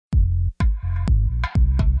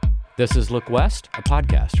This is Look West, a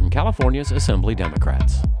podcast from California's Assembly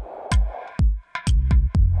Democrats.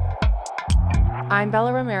 I'm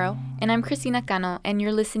Bella Romero. And I'm Christina Cano, and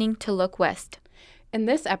you're listening to Look West. In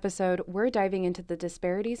this episode, we're diving into the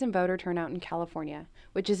disparities in voter turnout in California,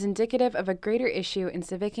 which is indicative of a greater issue in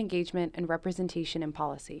civic engagement and representation in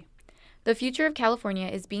policy. The future of California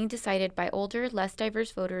is being decided by older, less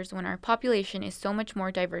diverse voters when our population is so much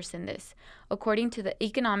more diverse than this. According to the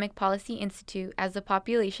Economic Policy Institute, as the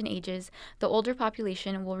population ages, the older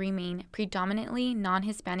population will remain predominantly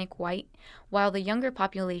non-Hispanic white, while the younger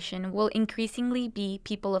population will increasingly be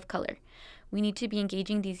people of color. We need to be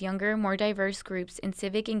engaging these younger, more diverse groups in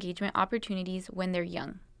civic engagement opportunities when they're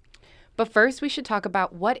young. But first, we should talk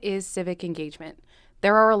about what is civic engagement.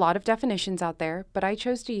 There are a lot of definitions out there, but I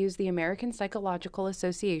chose to use the American Psychological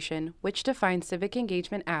Association, which defines civic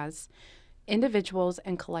engagement as individuals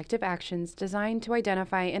and collective actions designed to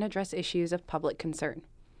identify and address issues of public concern.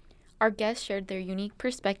 Our guests shared their unique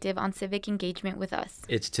perspective on civic engagement with us.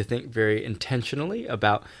 It's to think very intentionally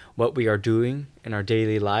about what we are doing in our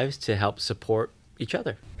daily lives to help support each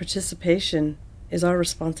other. Participation is our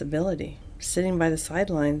responsibility. Sitting by the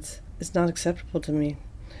sidelines is not acceptable to me.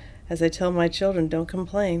 As I tell my children, don't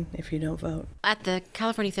complain if you don't vote. At the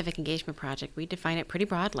California Civic Engagement Project, we define it pretty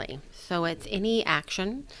broadly. So it's any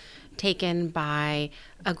action taken by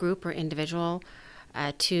a group or individual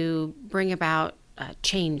to bring about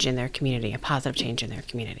change in their community, a positive change in their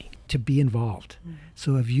community. To be involved.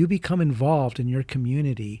 So if you become involved in your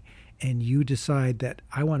community and you decide that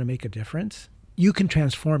I want to make a difference, you can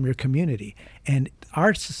transform your community. And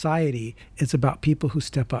our society is about people who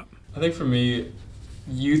step up. I think for me,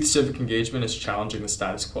 youth civic engagement is challenging the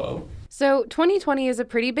status quo. So 2020 is a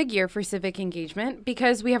pretty big year for civic engagement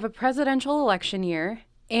because we have a presidential election year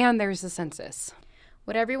and there's a census.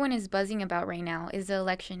 What everyone is buzzing about right now is the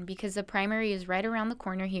election because the primary is right around the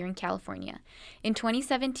corner here in California. In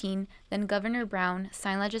 2017, then Governor Brown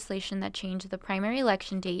signed legislation that changed the primary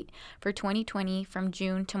election date for 2020 from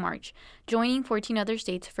June to March, joining 14 other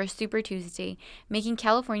states for Super Tuesday, making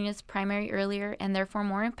California's primary earlier and therefore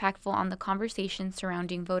more impactful on the conversation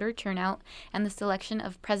surrounding voter turnout and the selection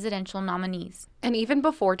of presidential nominees. And even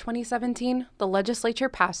before 2017, the legislature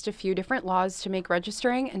passed a few different laws to make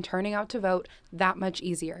registering and turning out to vote that much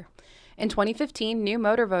easier. In 2015, new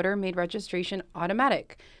Motor Voter made registration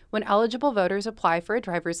automatic. When eligible voters apply for a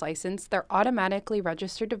driver's license, they're automatically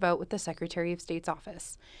registered to vote with the Secretary of State's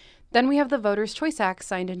office. Then we have the Voters' Choice Act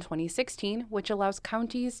signed in 2016, which allows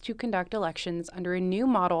counties to conduct elections under a new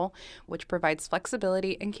model, which provides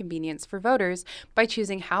flexibility and convenience for voters by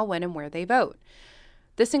choosing how, when, and where they vote.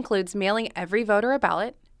 This includes mailing every voter a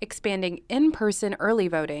ballot, expanding in-person early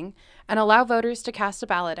voting, and allow voters to cast a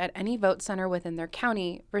ballot at any vote center within their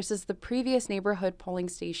county versus the previous neighborhood polling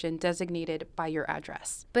station designated by your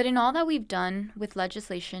address. But in all that we've done with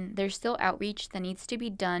legislation, there's still outreach that needs to be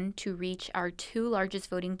done to reach our two largest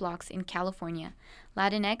voting blocs in California,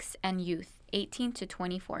 Latinx and youth, 18 to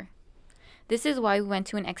 24. This is why we went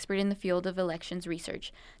to an expert in the field of elections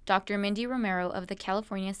research, Dr. Mindy Romero of the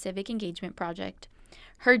California Civic Engagement Project.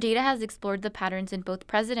 Her data has explored the patterns in both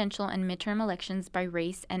presidential and midterm elections by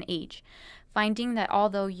race and age, finding that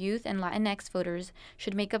although youth and Latinx voters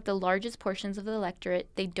should make up the largest portions of the electorate,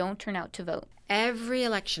 they don't turn out to vote. Every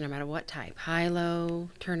election, no matter what type, high, low,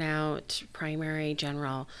 turnout, primary,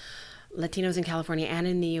 general, Latinos in California and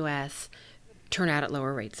in the U.S. turn out at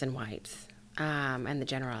lower rates than whites and the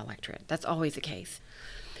general electorate. That's always the case.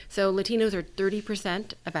 So Latinos are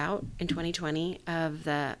 30% about in 2020 of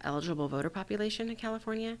the eligible voter population in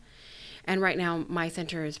California. And right now, my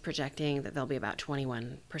center is projecting that there'll be about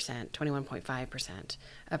 21%, 21.5%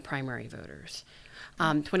 of primary voters.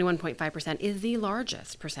 21.5% is the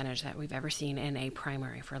largest percentage that we've ever seen in a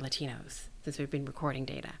primary for Latinos since we've been recording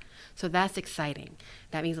data. So that's exciting.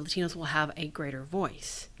 That means Latinos will have a greater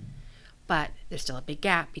voice. But there's still a big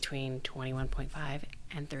gap between 21.5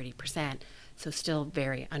 and 30%. So still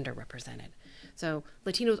very underrepresented. So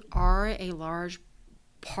Latinos are a large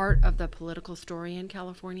part of the political story in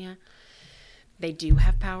California. They do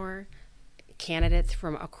have power. Candidates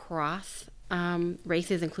from across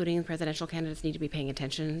races, including presidential candidates, need to be paying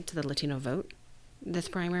attention to the Latino vote this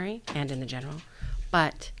primary and in the general.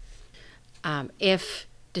 But if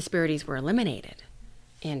disparities were eliminated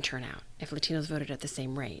in turnout, if Latinos voted at the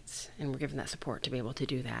same rates and were given that support to be able to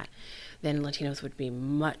do that, then Latinos would be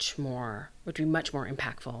much more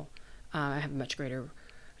impactful, have much greater,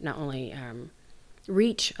 not only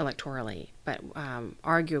reach electorally, but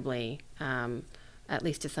arguably, at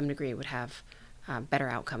least to some degree, would have better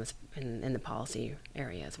outcomes in the policy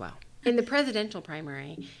area as well. In the presidential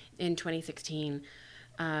primary in 2016,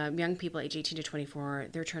 young people age 18 to 24,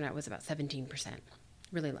 their turnout was about 17%,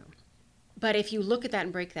 really low. But if you look at that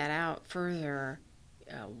and break that out further,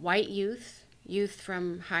 white youth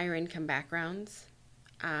from higher income backgrounds,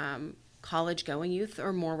 college-going youth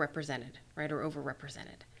are more represented, right, or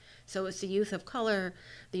overrepresented. So it's the youth of color,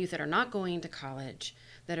 the youth that are not going to college,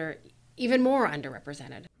 that are even more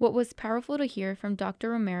underrepresented. What was powerful to hear from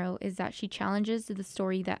Dr. Romero is that she challenges the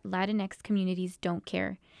story that Latinx communities don't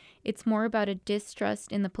care. It's more about a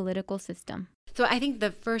distrust in the political system. So I think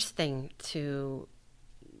the first thing to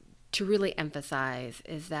really emphasize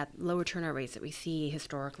is that lower turnout rates that we see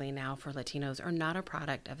historically now for Latinos are not a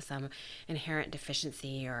product of some inherent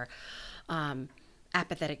deficiency or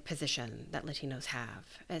apathetic position that Latinos have.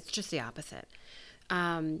 It's just the opposite.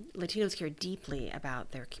 Latinos care deeply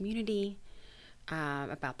about their community,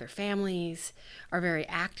 about their families, are very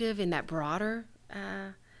active in that broader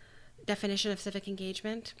definition of civic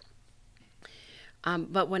engagement.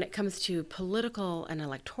 But when it comes to political and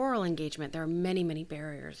electoral engagement, there are many, many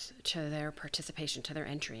barriers to their participation, to their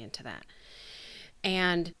entry into that.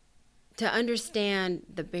 And to understand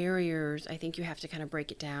the barriers, I think you have to kind of break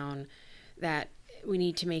it down that we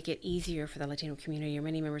need to make it easier for the Latino community or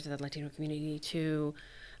many members of the Latino community to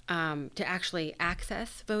actually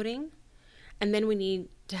access voting. And then we need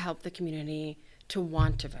to help the community to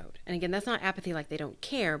want to vote. And again, that's not apathy like they don't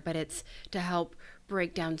care, but it's to help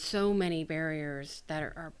break down so many barriers that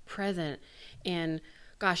are present in,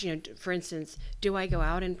 for instance, do I go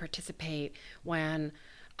out and participate when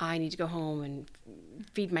I need to go home and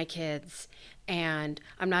feed my kids and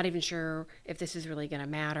I'm not even sure if this is really going to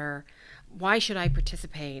matter? Why should I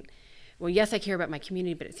participate? Well, yes, I care about my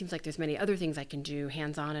community, but it seems like there's many other things I can do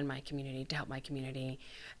hands-on in my community to help my community,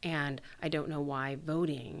 and I don't know why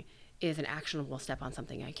voting is an actionable step on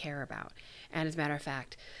something I care about. And as a matter of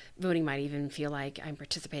fact, voting might even feel like I'm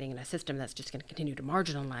participating in a system that's just going to continue to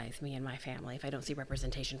marginalize me and my family if I don't see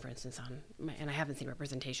representation, for instance, and I haven't seen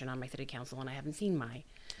representation on my city council, and I haven't seen my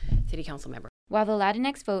city council member. While the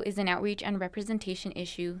Latinx vote is an outreach and representation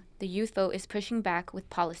issue, the youth vote is pushing back with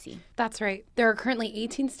policy. That's right. There are currently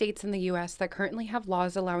 18 states in the U.S. that currently have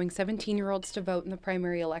laws allowing 17-year-olds to vote in the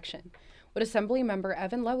primary election. What Assemblymember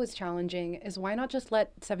Evan Lowe is challenging is why not just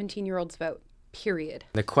let 17-year-olds vote, period.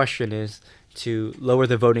 The question is to lower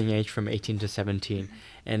the voting age from 18 to 17.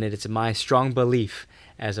 And it is my strong belief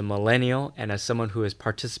as a millennial and as someone who has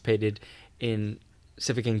participated in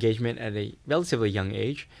civic engagement at a relatively young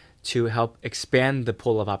age to help expand the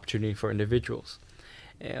pool of opportunity for individuals.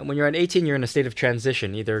 And when you're at 18, you're in a state of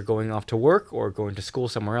transition, either going off to work or going to school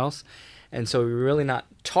somewhere else. And so we're really not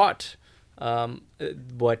taught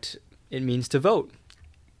what it means to vote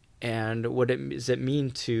and what does it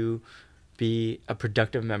mean to be a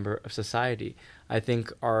productive member of society. I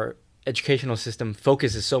think our educational system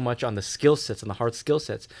focuses so much on the skill sets, on the hard skill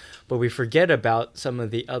sets, but we forget about some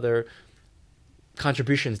of the other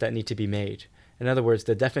contributions that need to be made. In other words,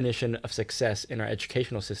 the definition of success in our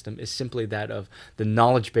educational system is simply that of the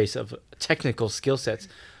knowledge base of technical skill sets.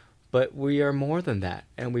 But we are more than that.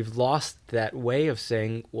 And we've lost that way of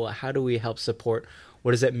saying, well, how do we help support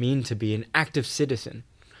what does it mean to be an active citizen?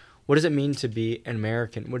 What does it mean to be an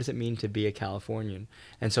American? What does it mean to be a Californian?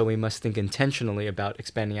 And so we must think intentionally about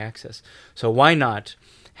expanding access. So why not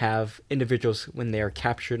have individuals, when they are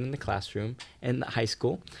captured in the classroom in the high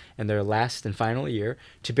school and their last and final year,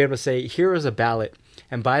 to be able to say, here is a ballot,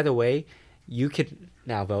 and by the way, you can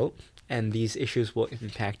now vote, and these issues will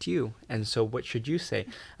impact you. And so what should you say?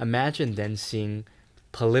 Imagine then seeing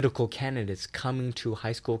political candidates coming to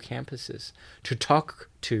high school campuses to talk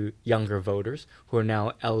to younger voters who are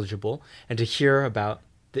now eligible and to hear about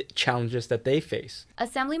the challenges that they face.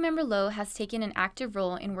 Assemblymember Lowe has taken an active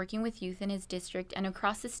role in working with youth in his district and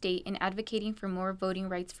across the state in advocating for more voting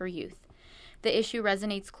rights for youth. The issue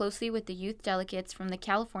resonates closely with the youth delegates from the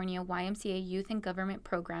California YMCA Youth and Government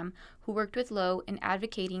Program who worked with Lowe in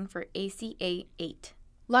advocating for ACA 8.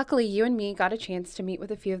 Luckily, you and me got a chance to meet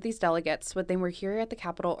with a few of these delegates when they were here at the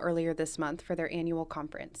Capitol earlier this month for their annual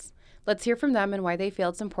conference. Let's hear from them and why they feel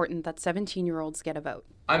it's important that 17-year-olds get a vote.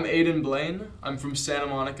 I'm Aiden Blaine. I'm from Santa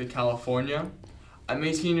Monica, California. I'm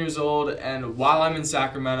 18 years old, and while I'm in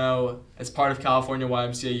Sacramento as part of California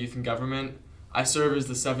YMCA Youth and Government, I serve as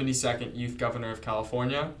the 72nd Youth Governor of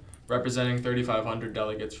California, representing 3,500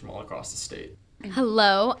 delegates from all across the state.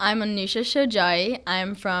 Hello, I'm Anusha Shojai.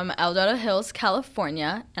 I'm from El Dorado Hills,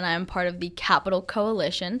 California, and I'm part of the Capital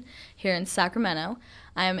Coalition here in Sacramento.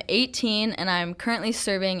 I'm 18, and I'm currently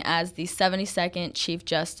serving as the 72nd Chief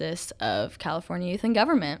Justice of California Youth and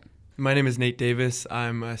Government. My name is Nate Davis.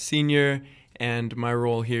 I'm a senior, and my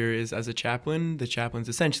role here is as a chaplain. The chaplains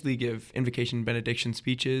essentially give invocation and benediction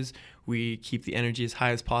speeches. We keep the energy as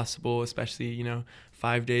high as possible, especially,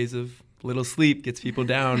 5 days of little sleep gets people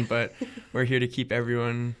down, but we're here to keep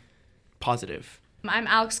everyone positive. I'm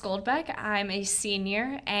Alex Goldbeck. I'm a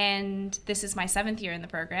senior, and this is my 7th year in the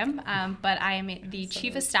program, but I am the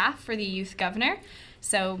chief of staff for the youth governor,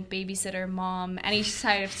 so babysitter, mom, any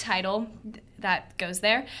sort of title that goes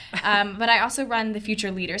there. But I also run the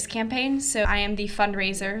Future Leaders campaign, so I am the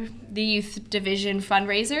fundraiser, the youth division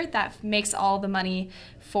fundraiser that makes all the money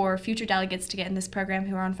for future delegates to get in this program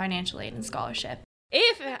who are on financial aid and scholarship.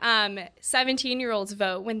 If 17-year-olds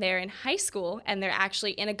vote when they're in high school and they're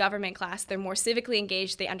actually in a government class, they're more civically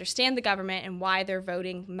engaged, they understand the government and why their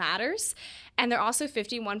voting matters, and they're also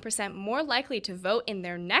 51% more likely to vote in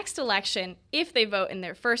their next election if they vote in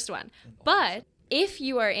their first one. But if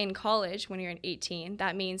you are in college when you're 18,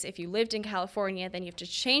 that means if you lived in California, then you have to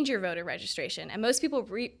change your voter registration. And most people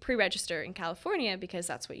pre-register in California because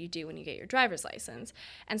that's what you do when you get your driver's license.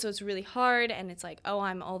 And so it's really hard, and it's like, oh,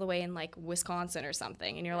 I'm all the way in like Wisconsin or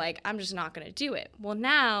something. And you're like, I'm just not going to do it. Well,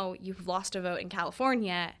 now you've lost a vote in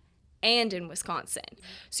California and in Wisconsin.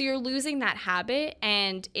 So you're losing that habit,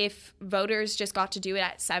 and if voters just got to do it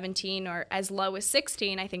at 17 or as low as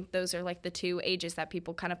 16, I think those are like the two ages that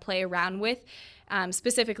people kind of play around with.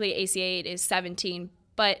 Specifically, ACA 8 is 17,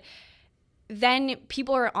 but then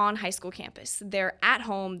people are on high school campus. They're at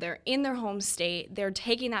home, they're in their home state, they're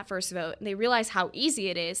taking that first vote, and they realize how easy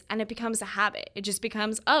it is, and it becomes a habit. It just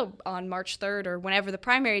becomes, on March 3rd or whenever the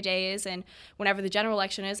primary day is and whenever the general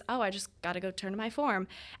election is, I just got to go turn in my form.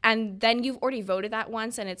 And then you've already voted that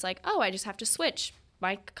once, and it's like, I just have to switch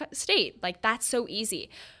my state. Like, that's so easy.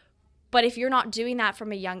 But if you're not doing that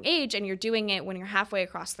from a young age and you're doing it when you're halfway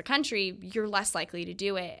across the country, you're less likely to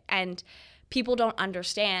do it. And people don't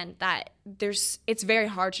understand that it's very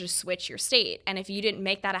hard to switch your state. And if you didn't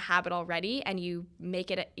make that a habit already and you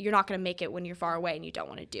make it, you're not going to make it when you're far away and you don't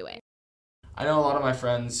want to do it. I know a lot of my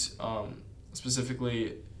friends,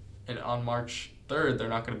 specifically on March 3rd, they're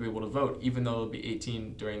not going to be able to vote, even though they'll be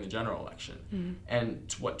 18 during the general election. Mm-hmm. And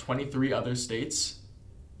 23 other states,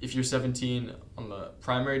 if you're 17 on the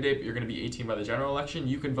primary date, but you're going to be 18 by the general election,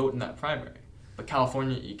 you can vote in that primary. But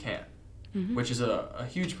California, you can't, which is a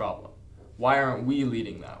huge problem. Why aren't we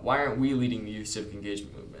leading that? Why aren't we leading the youth civic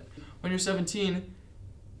engagement movement? When you're 17,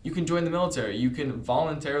 you can join the military. You can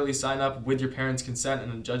voluntarily sign up with your parents' consent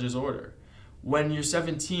and a judge's order. When you're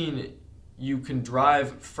 17, you can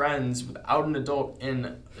drive friends without an adult in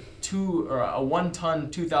a 1-ton,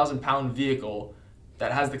 2,000-pound vehicle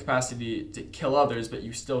that has the capacity to kill others, but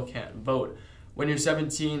you still can't vote. When you're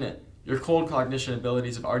 17, your cold cognition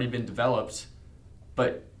abilities have already been developed,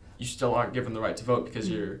 but you still aren't given the right to vote because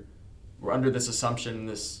we're under this assumption,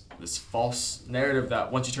 this false narrative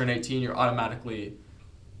that once you turn 18, you're automatically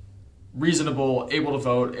reasonable, able to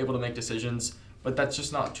vote, able to make decisions, but that's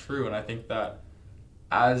just not true. And I think that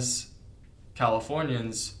as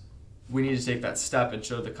Californians, we need to take that step and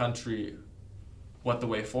show the country what the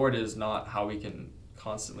way forward is, not how we can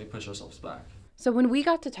constantly push ourselves back. So when we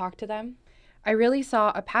got to talk to them, I really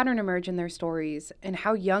saw a pattern emerge in their stories and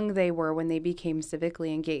how young they were when they became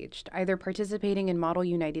civically engaged, either participating in Model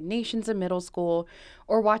United Nations in middle school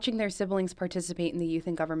or watching their siblings participate in the Youth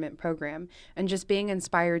in Government program and just being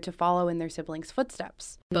inspired to follow in their siblings'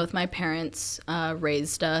 footsteps. Both my parents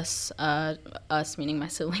raised us meaning my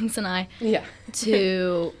siblings and I,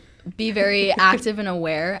 to be very active and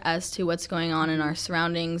aware as to what's going on in our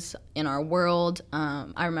surroundings, in our world.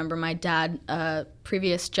 I remember my dad,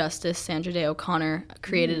 previous Justice Sandra Day O'Connor,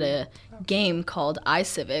 created a game called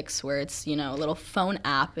iCivics, where it's, a little phone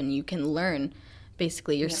app and you can learn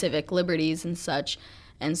basically your civic liberties and such.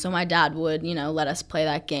 And so my dad would, let us play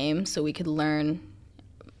that game so we could learn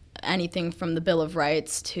anything from the Bill of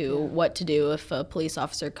Rights to what to do if a police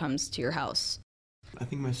officer comes to your house. I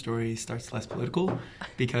think my story starts less political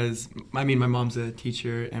because, my mom's a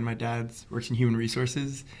teacher and my dad works in human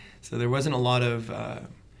resources. So there wasn't a lot of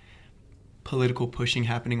political pushing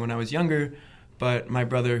happening when I was younger. But my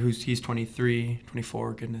brother, he's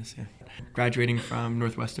 24, graduating from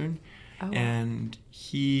Northwestern. And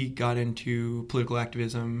he got into political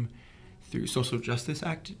activism through social justice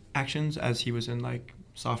actions as he was in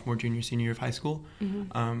sophomore, junior, senior year of high school.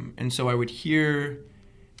 And so I would hear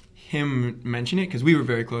him mention it because we were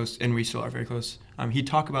very close and we still are very close. He'd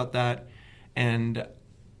talk about that and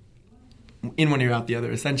in one ear out the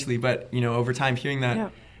other essentially, but over time hearing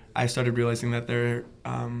that I started realizing that there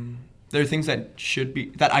are things that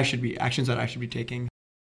actions that I should be taking.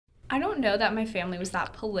 I don't know that my family was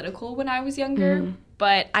that political when I was younger,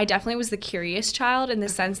 but I definitely was the curious child in the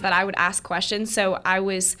sense that I would ask questions. So I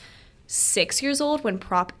was 6 years old when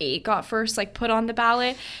Prop 8 got first like put on the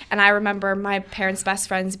ballot. And I remember my parents' best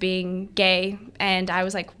friends being gay, and I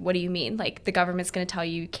was like, what do you mean? Like, the government's going to tell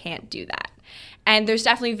you can't do that. And there's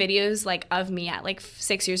definitely videos like of me at like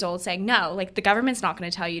 6 years old saying, no, like the government's not going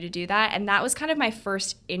to tell you to do that. And that was kind of my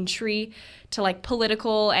first entry to like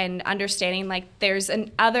political and understanding like there's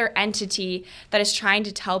an other entity that is trying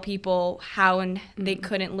to tell people how and they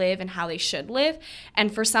couldn't live and how they should live.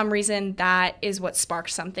 And for some reason, that is what sparked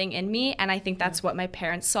something in me. And I think that's what my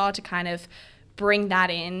parents saw to kind of bring that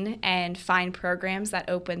in and find programs that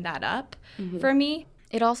opened that up for me.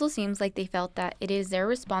 It also seems like they felt that it is their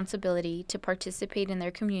responsibility to participate in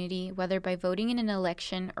their community, whether by voting in an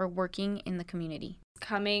election or working in the community.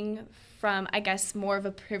 Coming from, I guess, more of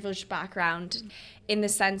a privileged background in the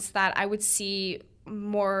sense that I would see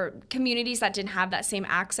more communities that didn't have that same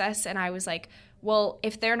access, and I was like, well,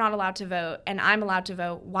 if they're not allowed to vote and I'm allowed to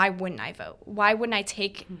vote, why wouldn't I vote? Why wouldn't I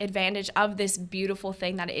take advantage of this beautiful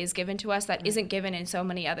thing that is given to us that isn't given in so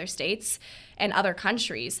many other states and other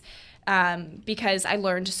countries? Because I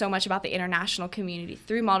learned so much about the international community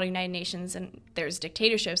through Model United Nations, and there's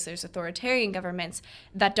dictatorships, there's authoritarian governments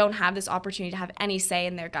that don't have this opportunity to have any say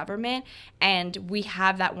in their government, and we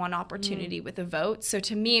have that one opportunity with a vote. So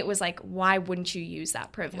to me, it was like, why wouldn't you use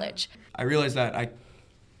that privilege? I realized that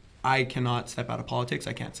I cannot step out of politics.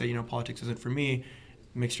 I can't say, politics isn't for me.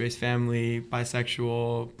 Mixed race family,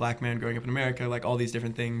 bisexual, black man growing up in America, like all these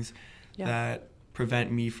different things that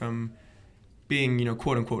prevent me from being,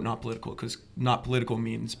 quote unquote, not political, because not political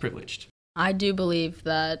means privileged. I do believe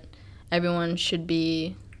that everyone should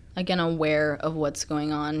be, again, aware of what's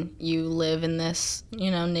going on. You live in this,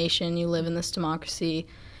 nation, you live in this democracy.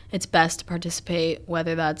 It's best to participate,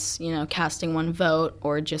 whether that's, casting one vote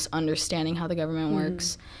or just understanding how the government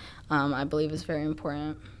works. I believe is very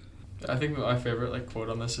important. I think my favorite quote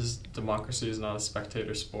on this is, democracy is not a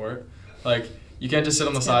spectator sport. You can't just sit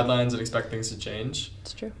on the sidelines and expect things to change.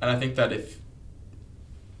 It's true. And I think that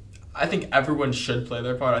I think everyone should play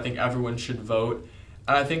their part. I think everyone should vote.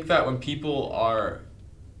 And I think that when people are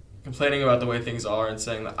complaining about the way things are and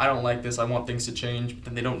saying that I don't like this, I want things to change, but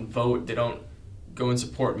then they don't vote, they don't go and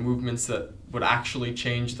support movements that would actually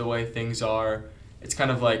change the way things are, it's kind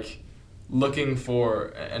of like looking for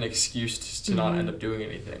an excuse to not end up doing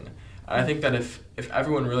anything. And I think that if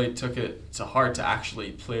everyone really took it to heart to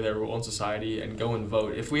actually play their role in society and go and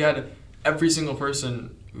vote, if we had every single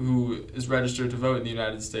person who is registered to vote in the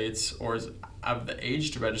United States or is of the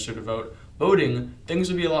age to register to vote, voting, things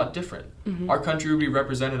would be a lot different. Our country would be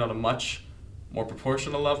represented on a much more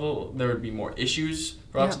proportional level. There would be more issues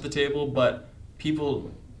brought to the table, but people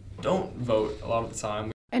don't vote a lot of the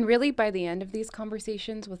time. And really, by the end of these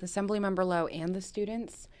conversations with Assemblymember Lowe and the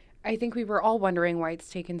students, I think we were all wondering why it's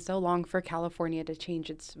taken so long for California to change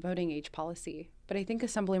its voting age policy. But I think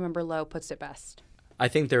Assemblymember Lowe puts it best. I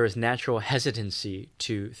think there is natural hesitancy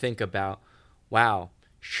to think about, wow,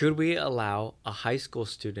 should we allow a high school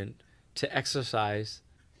student to exercise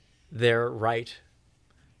their right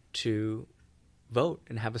to vote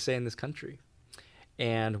and have a say in this country?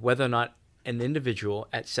 And whether or not an individual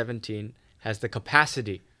at 17 has the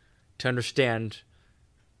capacity to understand,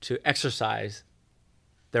 to exercise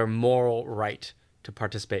their moral right to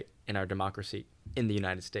participate in our democracy in the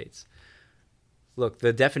United States. Look,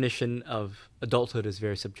 the definition of adulthood is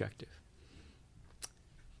very subjective.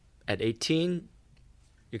 At 18,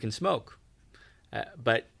 you can smoke.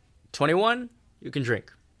 But 21, you can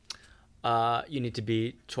drink. You need to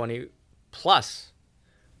be 20 plus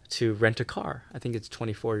to rent a car. I think it's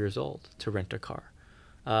 24 years old to rent a car.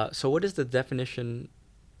 So what is the definition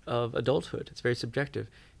of adulthood? It's very subjective.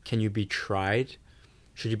 Can you be tried?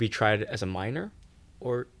 Should you be tried as a minor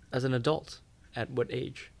or as an adult? At what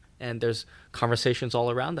age? And there's conversations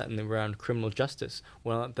all around that and around criminal justice.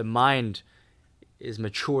 Well, the mind is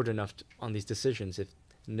matured enough on these decisions. If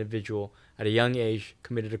an individual at a young age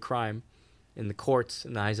committed a crime in the courts,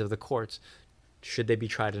 in the eyes of the courts, should they be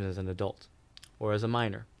tried as an adult or as a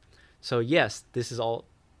minor? So yes, this is all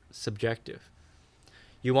subjective.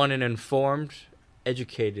 You want an informed,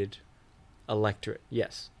 educated electorate,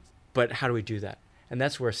 yes. But how do we do that? And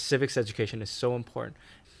that's where civics education is so important.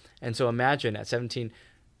 And so imagine at 17,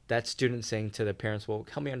 that student saying to their parents, well,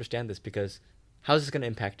 help me understand this, because how is this going to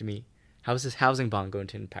impact me? How is this housing bond going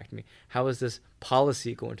to impact me? How is this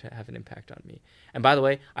policy going to have an impact on me? And by the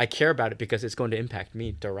way, I care about it because it's going to impact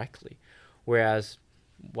me directly. Whereas,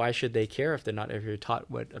 why should they care if they're not ever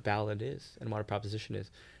taught what a ballot is and what a proposition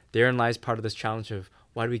is? Therein lies part of this challenge of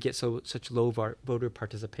why do we get such low voter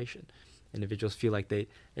participation? Individuals feel like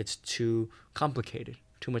it's too complicated,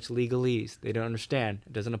 too much legalese. They don't understand.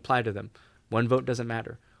 It doesn't apply to them. One vote doesn't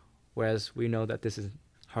matter. Whereas we know that this is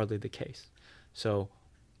hardly the case. So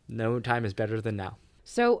no time is better than now.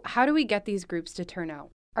 So how do we get these groups to turn out?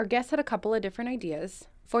 Our guests had a couple of different ideas.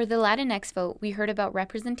 For the Latinx vote, we heard about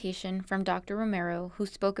representation from Dr. Romero, who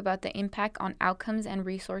spoke about the impact on outcomes and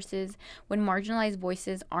resources when marginalized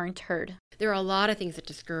voices aren't heard. There are a lot of things that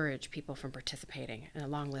discourage people from participating. And a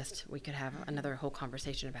long list, we could have another whole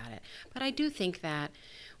conversation about it. But I do think that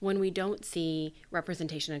when we don't see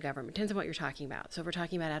representation in government, it depends on what you're talking about. So if we're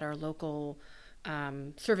talking about at our local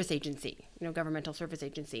service agency, governmental service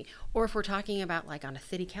agency, or if we're talking about like on a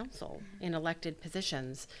city council in elected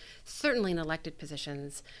positions, certainly in elected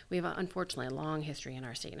positions, we have unfortunately a long history in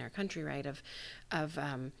our state and our country, right, of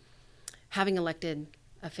having elected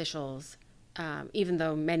officials, even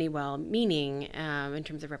though many well-meaning in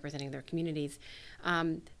terms of representing their communities,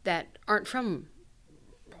 that aren't from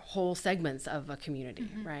whole segments of a community,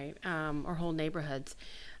 right, or whole neighborhoods.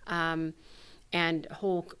 And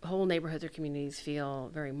whole neighborhoods or communities feel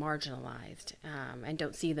very marginalized and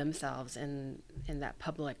don't see themselves in that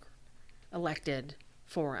public elected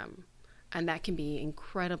forum. And that can be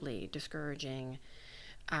incredibly discouraging,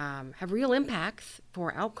 have real impacts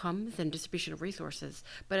for outcomes and distribution of resources,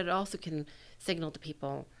 but it also can signal to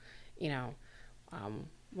people,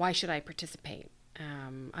 why should I participate?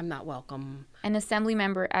 I'm not welcome. And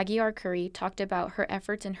Assemblymember Aguiar Curry talked about her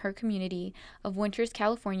efforts in her community of Winters,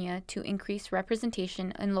 California, to increase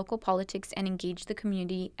representation in local politics and engage the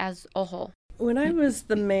community as a whole. When I was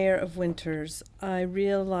the mayor of Winters, I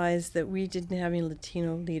realized that we didn't have any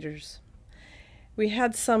Latino leaders. We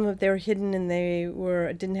had some, they were hidden and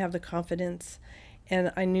didn't have the confidence,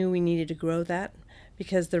 and I knew we needed to grow that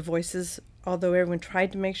because their voices, although everyone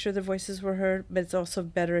tried to make sure their voices were heard, but it's also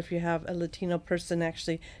better if you have a Latino person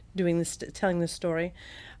actually doing this, telling the story.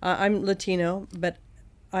 I'm Latino, but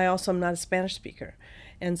I also am not a Spanish speaker.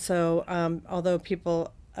 And so although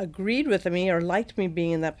people agreed with me or liked me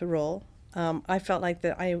being in that role, I felt like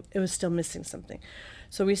that it was still missing something.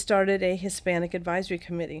 So we started a Hispanic Advisory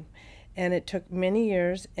Committee, and it took many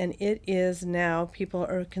years, and it is now, people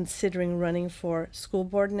are considering running for school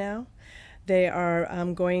board now. They are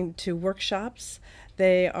going to workshops.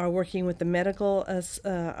 They are working with the medical,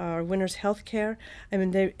 our Winters Healthcare. I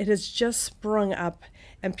mean, it has just sprung up.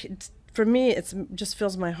 And for me, it just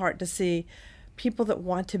fills my heart to see people that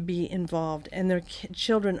want to be involved, and their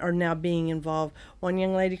children are now being involved. One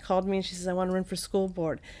young lady called me and she says, I want to run for school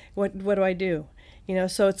board. What do I do?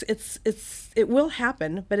 So it will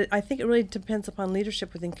happen, but I think it really depends upon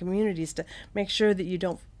leadership within communities to make sure that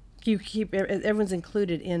you keep everyone's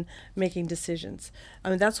included in making decisions.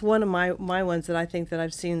 I mean, that's one of my ones that I think that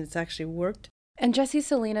I've seen that's actually worked. And Jesse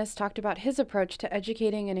Salinas talked about his approach to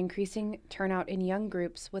educating and increasing turnout in young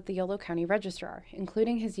groups with the Yolo County Registrar,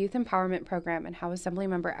 including his youth empowerment program and how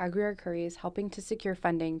Assemblymember Aguiar Curry is helping to secure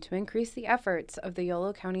funding to increase the efforts of the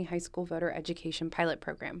Yolo County High School Voter Education Pilot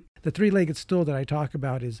Program. The three-legged stool that I talk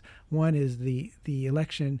about is one is the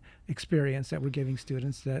election experience that we're giving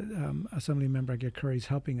students that Assemblymember Aguiar Curry is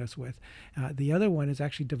helping us with. The other one is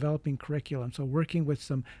actually developing curriculum, so working with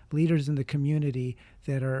some leaders in the community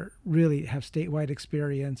that are really have statewide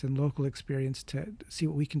experience and local experience to see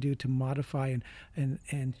what we can do to modify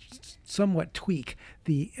and somewhat tweak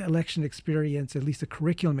the election experience, at least the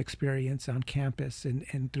curriculum experience on campus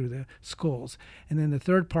and through the schools. And then the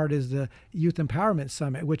third part is the Youth Empowerment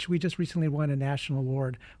Summit, which we just recently won a national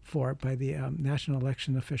award for by the national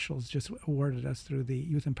election officials, just awarded us through the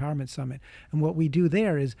Youth Empowerment Summit. And what we do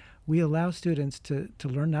there is we allow students to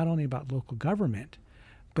learn not only about local government,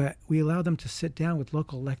 but we allow them to sit down with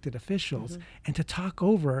local elected officials and to talk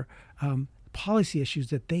over policy issues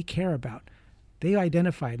that they care about. They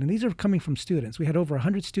identified, and these are coming from students. We had over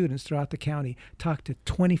 100 students throughout the county talk to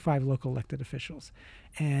 25 local elected officials.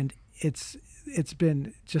 And it's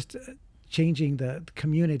been just changing the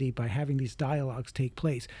community by having these dialogues take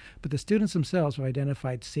place. But the students themselves have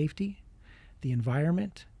identified safety, the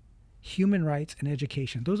environment, human rights, and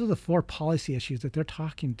education. Those are the 4 policy issues that they're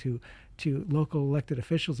talking to local elected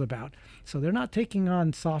officials about. So they're not taking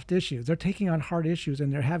on soft issues. They're taking on hard issues,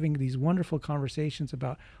 and they're having these wonderful conversations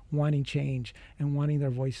about wanting change and wanting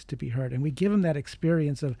their voice to be heard. And we give them that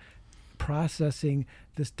experience of processing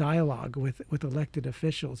this dialogue with elected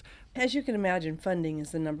officials. As you can imagine, funding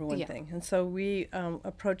is the number one thing. And so we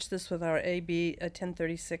approached this with our AB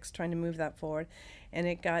 1036, trying to move that forward. And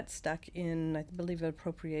it got stuck in, I believe,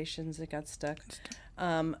 appropriations. It got stuck.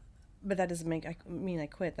 But that doesn't mean I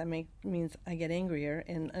quit. That means I get angrier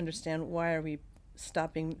and understand why are we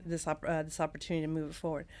stopping this opportunity to move it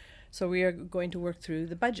forward. So we are going to work through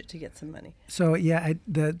the budget to get some money. So yeah,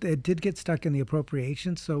 it did get stuck in the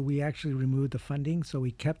appropriations, so we actually removed the funding, so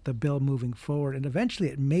we kept the bill moving forward, and eventually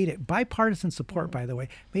it made it, bipartisan support, by the way,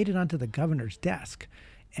 made it onto the governor's desk,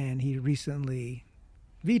 and he recently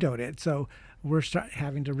vetoed it. So we're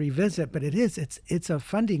having to revisit, but it's a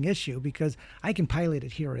funding issue because I can pilot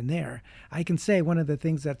it here and there. I can say one of the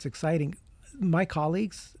things that's exciting, my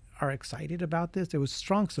colleagues are excited about this. There was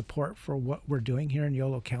strong support for what we're doing here in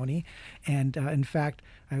Yolo County. And in fact,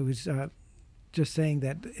 I was just saying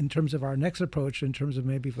that in terms of our next approach, in terms of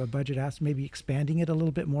maybe if a budget asks, maybe expanding it a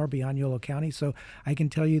little bit more beyond Yolo County. So I can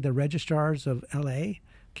tell you the registrars of LA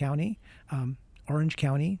County, Orange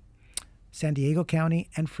County, San Diego County,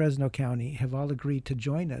 and Fresno County have all agreed to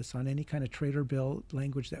join us on any kind of trailer bill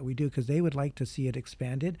language that we do, because they would like to see it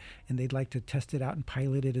expanded, and they'd like to test it out and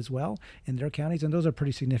pilot it as well in their counties, and those are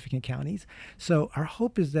pretty significant counties. So our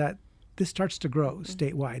hope is that this starts to grow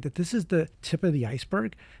statewide, that this is the tip of the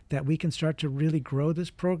iceberg, that we can start to really grow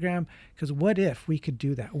this program. Because what if we could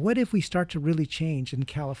do that? What if we start to really change in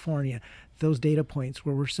California those data points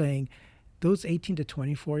where we're saying, those 18 to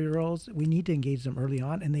 24-year-olds, we need to engage them early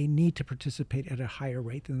on, and they need to participate at a higher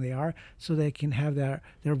rate than they are so they can have their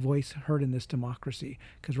voice heard in this democracy,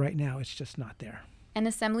 because right now it's just not there. And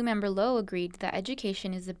Assemblymember Lowe agreed that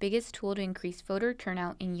education is the biggest tool to increase voter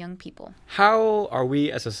turnout in young people. How are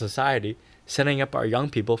we as a society setting up our young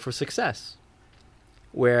people for success,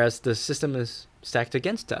 whereas the system is stacked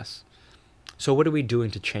against us? So what are we doing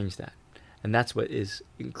to change that? And that's what is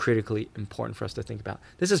critically important for us to think about.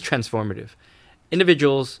 This is transformative.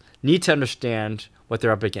 Individuals need to understand what they're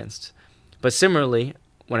up against. But similarly,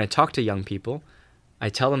 when I talk to young people, I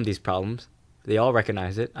tell them these problems. They all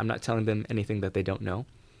recognize it. I'm not telling them anything that they don't know.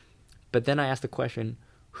 But then I ask the question,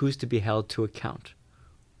 who's to be held to account?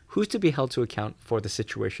 Who's to be held to account for the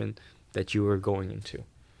situation that you are going into?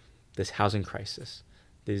 This housing crisis,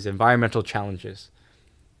 these environmental challenges,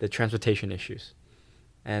 the transportation issues.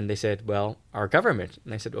 And they said, well, our government.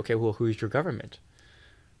 And I said, okay, well, who is your government?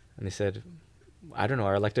 And they said, I don't know,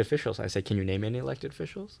 our elected officials. I said, can you name any elected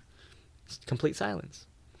officials? It's complete silence.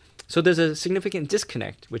 So there's a significant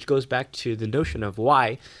disconnect, which goes back to the notion of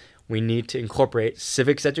why we need to incorporate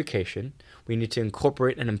civics education. We need to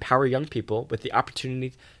incorporate and empower young people with the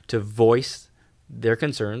opportunity to voice their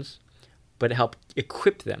concerns, but help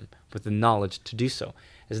equip them with the knowledge to do so.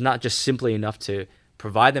 It's not just simply enough to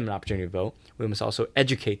provide them an opportunity to vote. We must also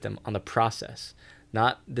educate them on the process.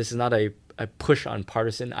 This is not a push on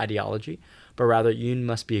partisan ideology, but rather you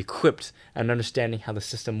must be equipped and understanding how the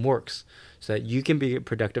system works so that you can be a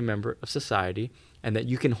productive member of society and that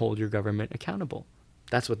you can hold your government accountable.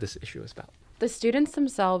 That's what this issue is about. The students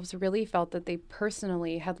themselves really felt that they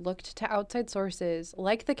personally had looked to outside sources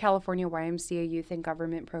like the California YMCA Youth in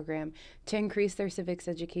Government program to increase their civics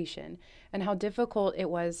education, and how difficult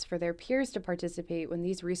it was for their peers to participate when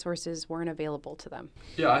these resources weren't available to them.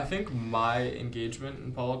 Yeah, I think my engagement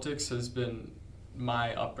in politics has been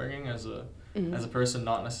my upbringing as a person,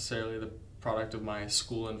 not necessarily the product of my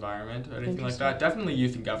school environment or anything like that. Definitely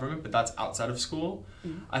youth in government, but that's outside of school.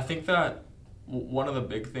 I think that one of the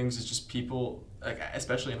big things is just people, like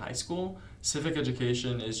especially in high school, civic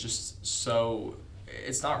education is just so,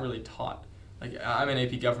 it's not really taught. Like I'm in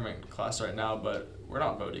AP government class right now, but we're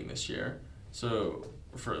not voting this year. So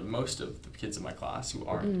for most of the kids in my class who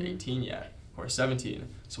aren't 18 yet or 17,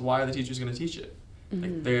 so why are the teachers going to teach it?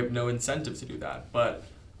 Like they have no incentive to do that. But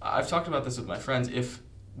I've talked about this with my friends. If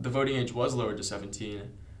the voting age was lowered to 17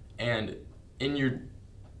 and in your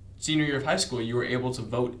senior year of high school you were able to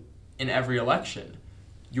vote in every election,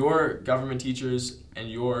 your government teachers and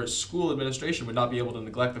your school administration would not be able to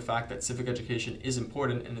neglect the fact that civic education is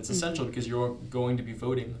important and it's essential because you're going to be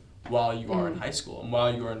voting while you are in high school and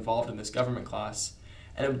while you are involved in this government class.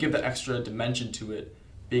 And it would give that extra dimension to it,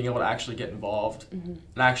 being able to actually get involved and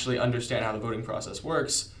actually understand how the voting process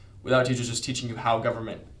works without teachers just teaching you how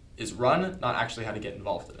government is run, not actually how to get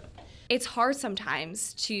involved in it. It's hard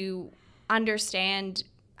sometimes to understand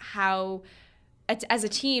how, as a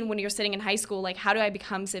teen, when you're sitting in high school, like how do I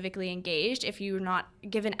become civically engaged if you're not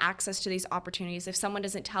given access to these opportunities? If someone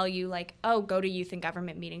doesn't tell you like, oh, go to youth and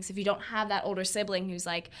government meetings, if you don't have that older sibling who's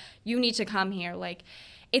like, you need to come here, like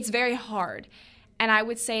it's very hard. And I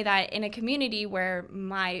would say that in a community where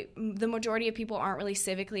the majority of people aren't really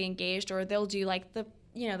civically engaged, or they'll do like the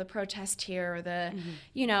protest here, or the,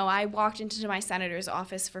 I walked into my senator's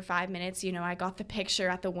office for 5 minutes, I got the picture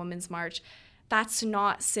at the Women's March. That's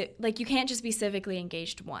not, you can't just be civically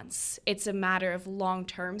engaged once. It's a matter of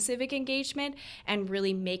long-term civic engagement and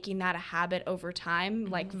really making that a habit over time,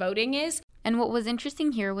 like voting is. And what was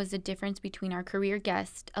interesting here was the difference between our career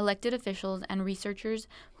guests, elected officials, and researchers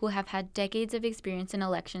who have had decades of experience in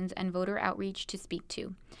elections and voter outreach to speak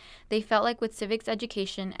to. They felt like with civics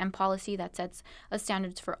education and policy that sets a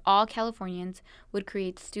standards for all Californians would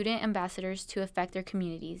create student ambassadors to affect their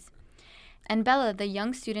communities. And Bella, the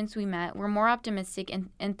young students we met, were more optimistic and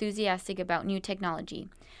enthusiastic about new technology.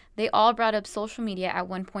 They all brought up social media at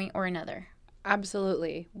one point or another.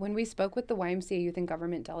 Absolutely. When we spoke with the YMCA Youth in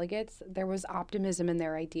Government delegates, there was optimism in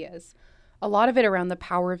their ideas. A lot of it around the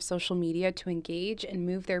power of social media to engage and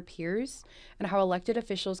move their peers, and how elected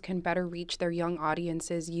officials can better reach their young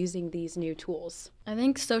audiences using these new tools. I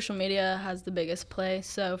think social media has the biggest play.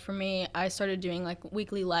 So for me, I started doing like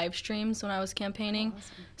weekly live streams when I was campaigning,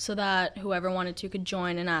 so that whoever wanted to could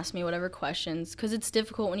join and ask me whatever questions, because it's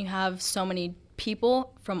difficult when you have so many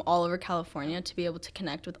people from all over California to be able to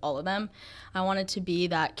connect with all of them. I wanted to be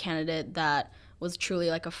that candidate that was truly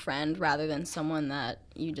like a friend rather than someone that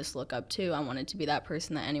you just look up to. I wanted to be that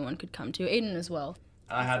person that anyone could come to. Aiden as well.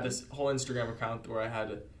 I had this whole Instagram account where I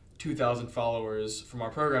had 2,000 followers from our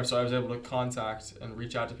program, so I was able to contact and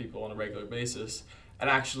reach out to people on a regular basis and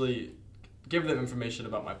actually give them information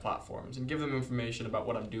about my platforms and give them information about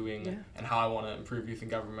what I'm doing and how I want to improve youth in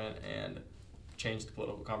government and change the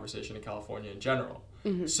political conversation in California in general.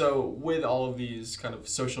 So with all of these kind of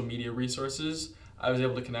social media resources, I was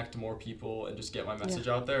able to connect to more people and just get my message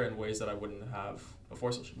out there in ways that I wouldn't have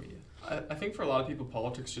before social media. I think for a lot of people,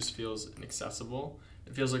 politics just feels inaccessible.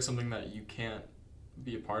 It feels like something that you can't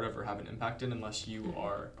be a part of or have an impact in unless you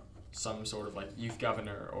are some sort of like youth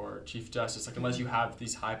governor or chief justice, like unless you have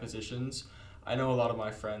these high positions. I know a lot of my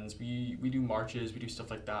friends, we do marches, we do stuff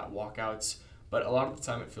like that, walkouts, but a lot of the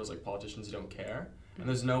time it feels like politicians don't care. And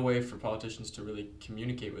there's no way for politicians to really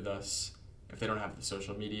communicate with us if they don't have the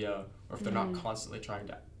social media or if they're not constantly trying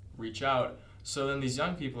to reach out. So then these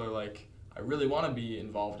young people are like, I really want to be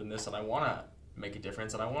involved in this and I want to make a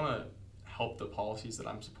difference and I want to help the policies that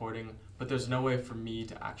I'm supporting, but there's no way for me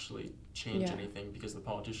to actually change anything because the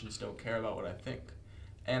politicians don't care about what I think.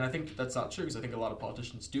 And I think that that's not true because I think a lot of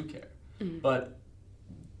politicians do care. But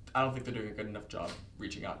I don't think they're doing a good enough job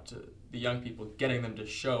reaching out to the young people, getting them to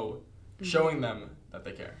showing them that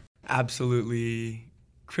they care. Absolutely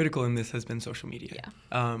critical in this has been social media.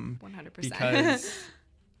 100%. Because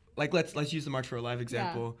like let's use the March for Our Lives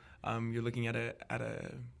example. You're looking at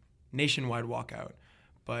a nationwide walkout,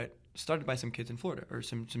 but started by some kids in Florida or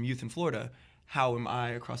some youth in Florida. How am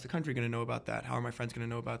I across the country going to know about that? How are my friends going to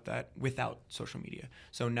know about that without social media?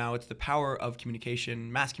 So now it's the power of communication,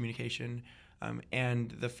 mass communication,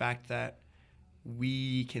 and the fact that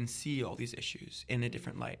we can see all these issues in a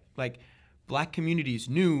different light. Like, Black communities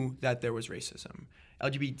knew that there was racism.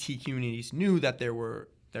 LGBT communities knew that there was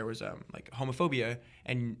like homophobia,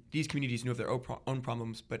 and these communities knew of their own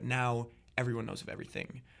problems, but now everyone knows of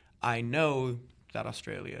everything. I know that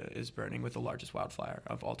Australia is burning with the largest wildfire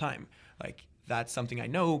of all time. Like, that's something I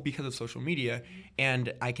know because of social media,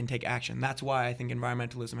 and I can take action. That's why I think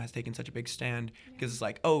environmentalism has taken such a big stand, because it's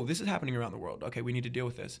like, oh, this is happening around the world. Okay, we need to deal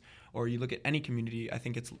with this. Or you look at any community, I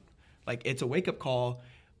think it's a wake-up call,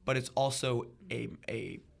 but it's also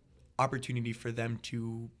a opportunity for them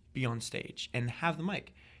to be on stage and have the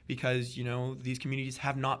mic, because, you know, these communities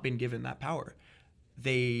have not been given that power.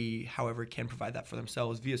 They, however, can provide that for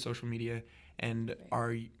themselves via social media, and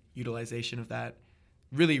our utilization of that,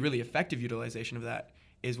 really, really effective utilization of that,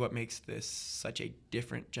 is what makes this such a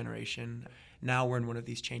different generation. Now we're in one of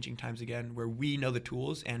these changing times again where we know the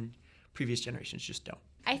tools and previous generations just don't.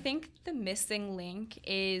 I think the missing link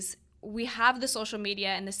is we have the social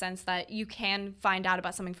media in the sense that you can find out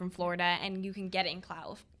about something from Florida and you can get it in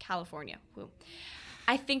California. Woo.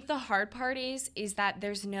 I think the hard part is that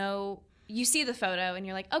there's no, you see the photo and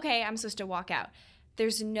you're like, okay, I'm supposed to walk out.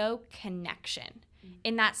 There's no connection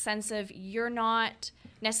in that sense of you're not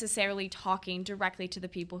necessarily talking directly to the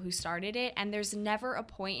people who started it, and there's never a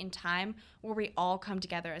point in time where we all come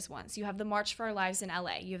together as one. So you have the March for Our Lives in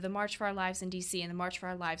LA, you have the March for Our Lives in DC, and the March for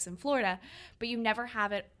Our Lives in Florida, but you never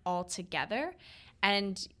have it all together.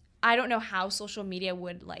 And I don't know how social media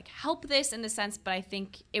would like help this in the sense, but I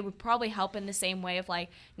think it would probably help in the same way of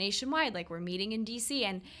like nationwide, like we're meeting in DC,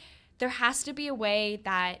 and there has to be a way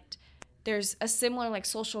that there's a similar like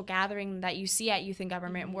social gathering that you see at Youth in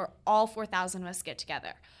Government where all 4,000 of us get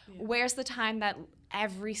together. Yeah. Where's the time that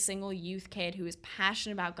every single youth kid who is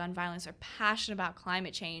passionate about gun violence or passionate about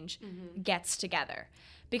climate change gets together?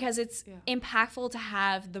 Because it's impactful to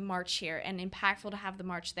have the march here and impactful to have the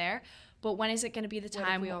march there. But when is it going to be the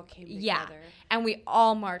time we all came together? And we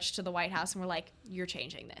all march to the White House and we're like, you're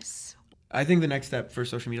changing this. I think the next step for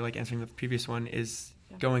social media, like answering the previous one, is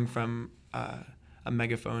going from a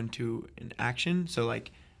megaphone to an action. So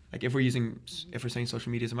like if we're saying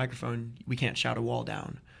social media as a microphone, we can't shout a wall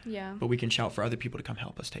down. Yeah. But we can shout for other people to come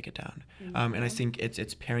help us take it down. And I think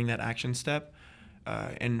it's pairing that action step.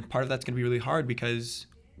 And part of that's going to be really hard because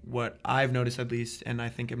what I've noticed, at least, and I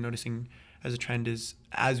think I'm noticing as a trend, is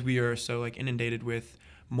as we are so like inundated with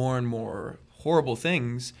more and more horrible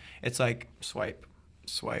things, it's like swipe,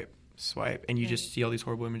 and you just see all these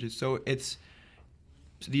horrible images. So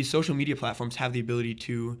these social media platforms have the ability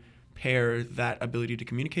to pair that ability to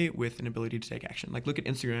communicate with an ability to take action. Like look at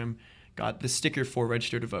Instagram, got the sticker for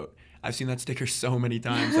register to vote. I've seen that sticker so many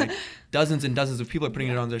times, like dozens and dozens of people are putting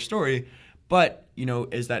it on their story. But,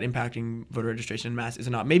 is that impacting voter registration en masse? Is it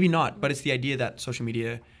not? Maybe not, but it's the idea that social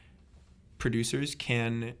media producers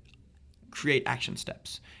can create action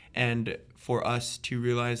steps. And for us to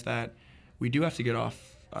realize that we do have to get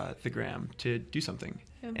off the gram to do something.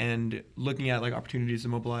 Yeah. And looking at like opportunities to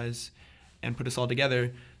mobilize and put us all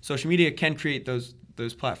together, social media can create those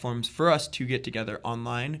platforms for us to get together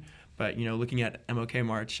online. But, looking at MLK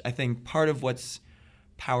March, I think part of what's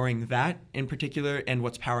powering that in particular and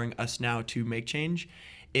what's powering us now to make change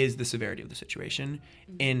is the severity of the situation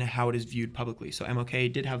in how it is viewed publicly. So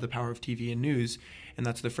MLK did have the power of TV and news, and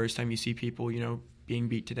that's the first time you see people, being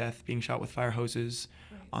beat to death, being shot with fire hoses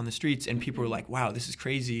on the streets, and people were like, wow, this is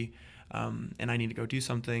crazy, and I need to go do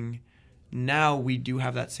something. Now we do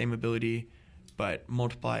have that same ability, but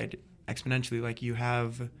multiplied exponentially. Like you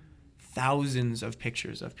have thousands of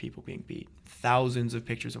pictures of people being beat, thousands of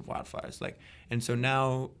pictures of wildfires. And so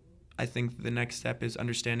now I think the next step is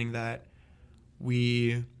understanding that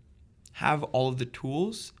we have all of the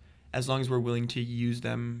tools as long as we're willing to use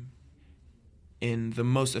them in the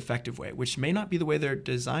most effective way, which may not be the way they're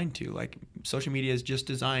designed to. Like social media is just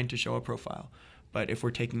designed to show a profile. But if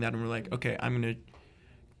we're taking that and we're like, okay, I'm going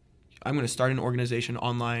to start an organization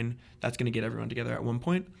online that's going to get everyone together at one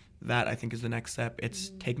point, that I think is the next step.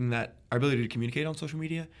 It's taking our ability to communicate on social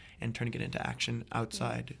media and turning it into action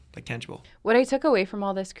outside, like tangible. What I took away from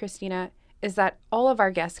all this, Christina, is that all of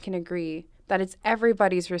our guests can agree that it's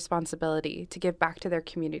everybody's responsibility to give back to their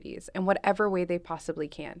communities in whatever way they possibly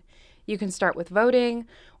can. You can start with voting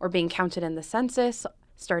or being counted in the census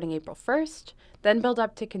starting April 1st, then build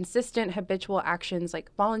up to consistent habitual actions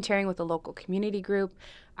like volunteering with a local community group,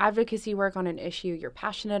 advocacy work on an issue you're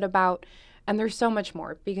passionate about. And there's so much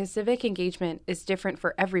more because civic engagement is different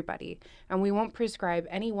for everybody, and we won't prescribe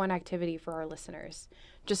any one activity for our listeners.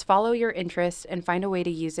 Just follow your interests and find a way to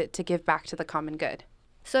use it to give back to the common good.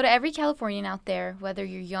 So to every Californian out there, whether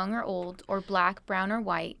you're young or old, or black, brown, or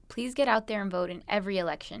white, please get out there and vote in every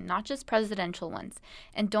election, not just presidential ones.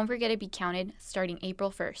 And don't forget to be counted starting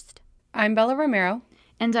April 1st. I'm Bella Romero.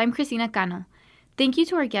 And I'm Christina Cano. Thank you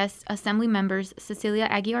to our guests, Assembly members Cecilia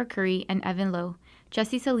Aguiar-Curry and Evan Lowe,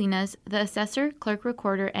 Jesse Salinas, the Assessor, Clerk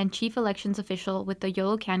Recorder, and Chief Elections Official with the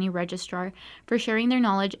Yolo County Registrar for sharing their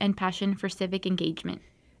knowledge and passion for civic engagement.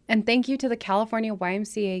 And thank you to the California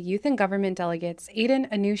YMCA Youth and Government delegates,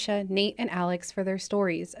 Aiden, Anusha, Nate, and Alex for their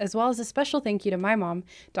stories, as well as a special thank you to my mom,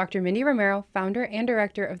 Dr. Mindy Romero, founder and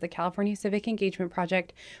director of the California Civic Engagement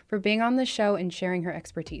Project, for being on the show and sharing her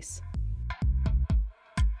expertise.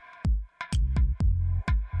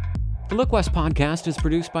 The Look West podcast is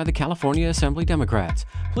produced by the California Assembly Democrats.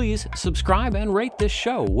 Please subscribe and rate this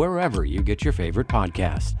show wherever you get your favorite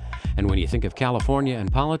podcasts. And when you think of California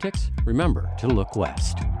and politics, remember to look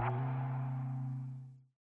west.